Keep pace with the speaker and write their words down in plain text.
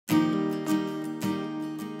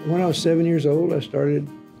When I was 7 years old, I started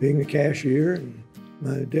being a cashier. And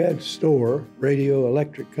my dad's store, Radio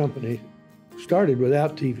Electric Company, started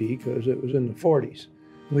without TV because it was in the 40s.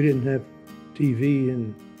 We didn't have TV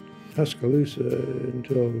in Tuscaloosa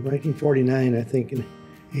until 1949, I think. And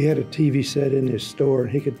he had a TV set in his store, and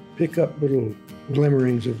he could pick up little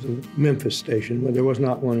glimmerings of the Memphis station, but there was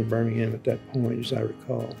not one in Birmingham at that point, as I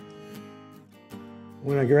recall.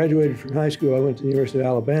 When I graduated from high school, I went to the University of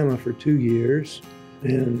Alabama for 2 years,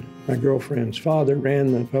 and my girlfriend's father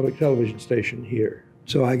ran the public television station here.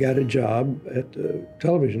 So I got a job at the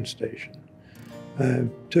television station. I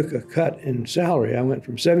took a cut in salary. I went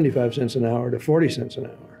from 75 cents an hour to 40 cents an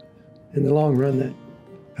hour. In the long run, that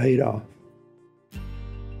paid off.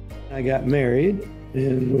 I got married,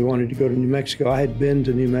 and we wanted to go to New Mexico. I had been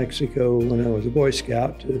to New Mexico when I was a Boy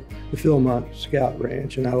Scout to the Philmont Scout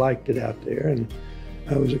Ranch, and I liked it out there. And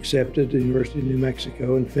I was accepted to the University of New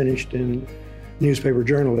Mexico and finished in newspaper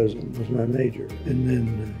journalism was my major, and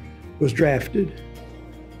then was drafted,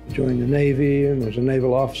 joined the Navy, and was a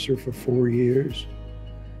naval officer for 4 years.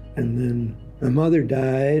 And then my mother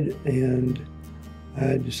died, and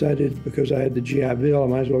I decided because I had the GI Bill, I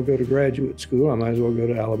might as well go to graduate school. I might as well go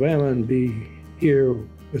to Alabama and be here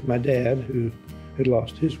with my dad, who had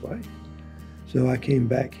lost his wife. So I came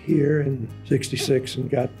back here in '66 and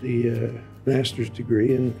got the master's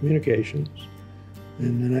degree in communications.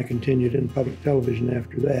 And then I continued in public television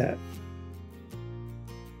after that.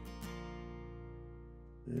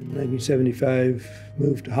 In 1975,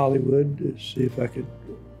 moved to Hollywood to see if I could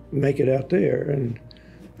make it out there. And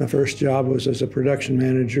my first job was as a production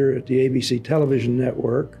manager at the ABC television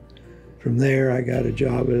network. From there, I got a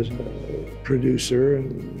job as a producer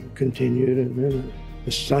and continued, and then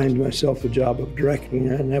assigned myself the job of directing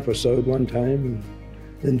an episode one time, and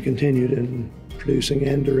then continued in producing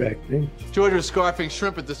and directing. George was scarfing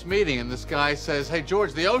shrimp at this meeting, and this guy says, "Hey,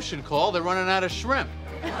 George, the ocean called. They're running out of shrimp."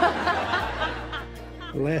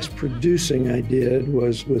 The last producing I did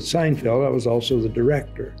was with Seinfeld. I was also the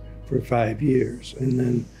director for 5 years. And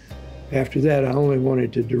then after that, I only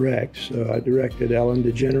wanted to direct. So I directed Ellen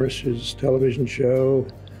DeGeneres' television show.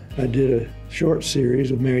 I did a short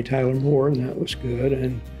series with Mary Tyler Moore, and that was good.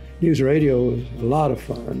 And news radio was a lot of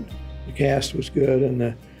fun. The cast was good, and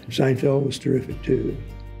the Seinfeld was terrific too.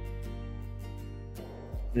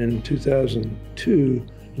 In 2002,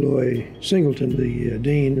 Loy Singleton, the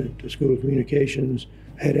dean at the School of Communications,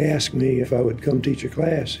 had asked me if I would come teach a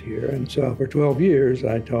class here. And so for 12 years,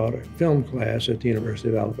 I taught a film class at the University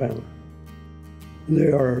of Alabama.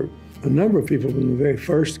 There are a number of people from the very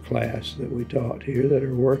first class that we taught here that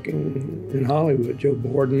are working in Hollywood. Joe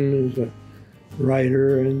Borden is a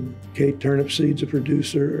writer, and Kate Turnipseed's a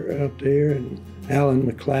producer out there, and Alan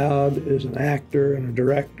McLeod is an actor and a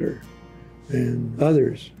director, and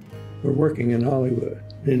others are working in Hollywood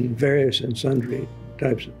in various and sundry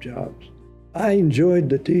types of jobs. I enjoyed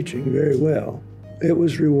the teaching very well. It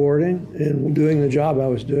was rewarding, and doing the job I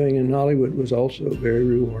was doing in Hollywood was also very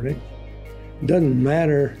rewarding. It doesn't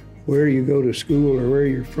matter where you go to school or where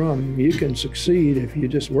you're from, you can succeed if you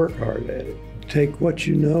just work hard at it. Take what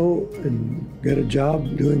you know and get a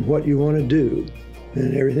job doing what you want to do,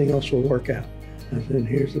 and everything else will work out. And then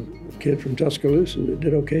here's a kid from Tuscaloosa that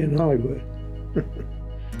did okay in Hollywood.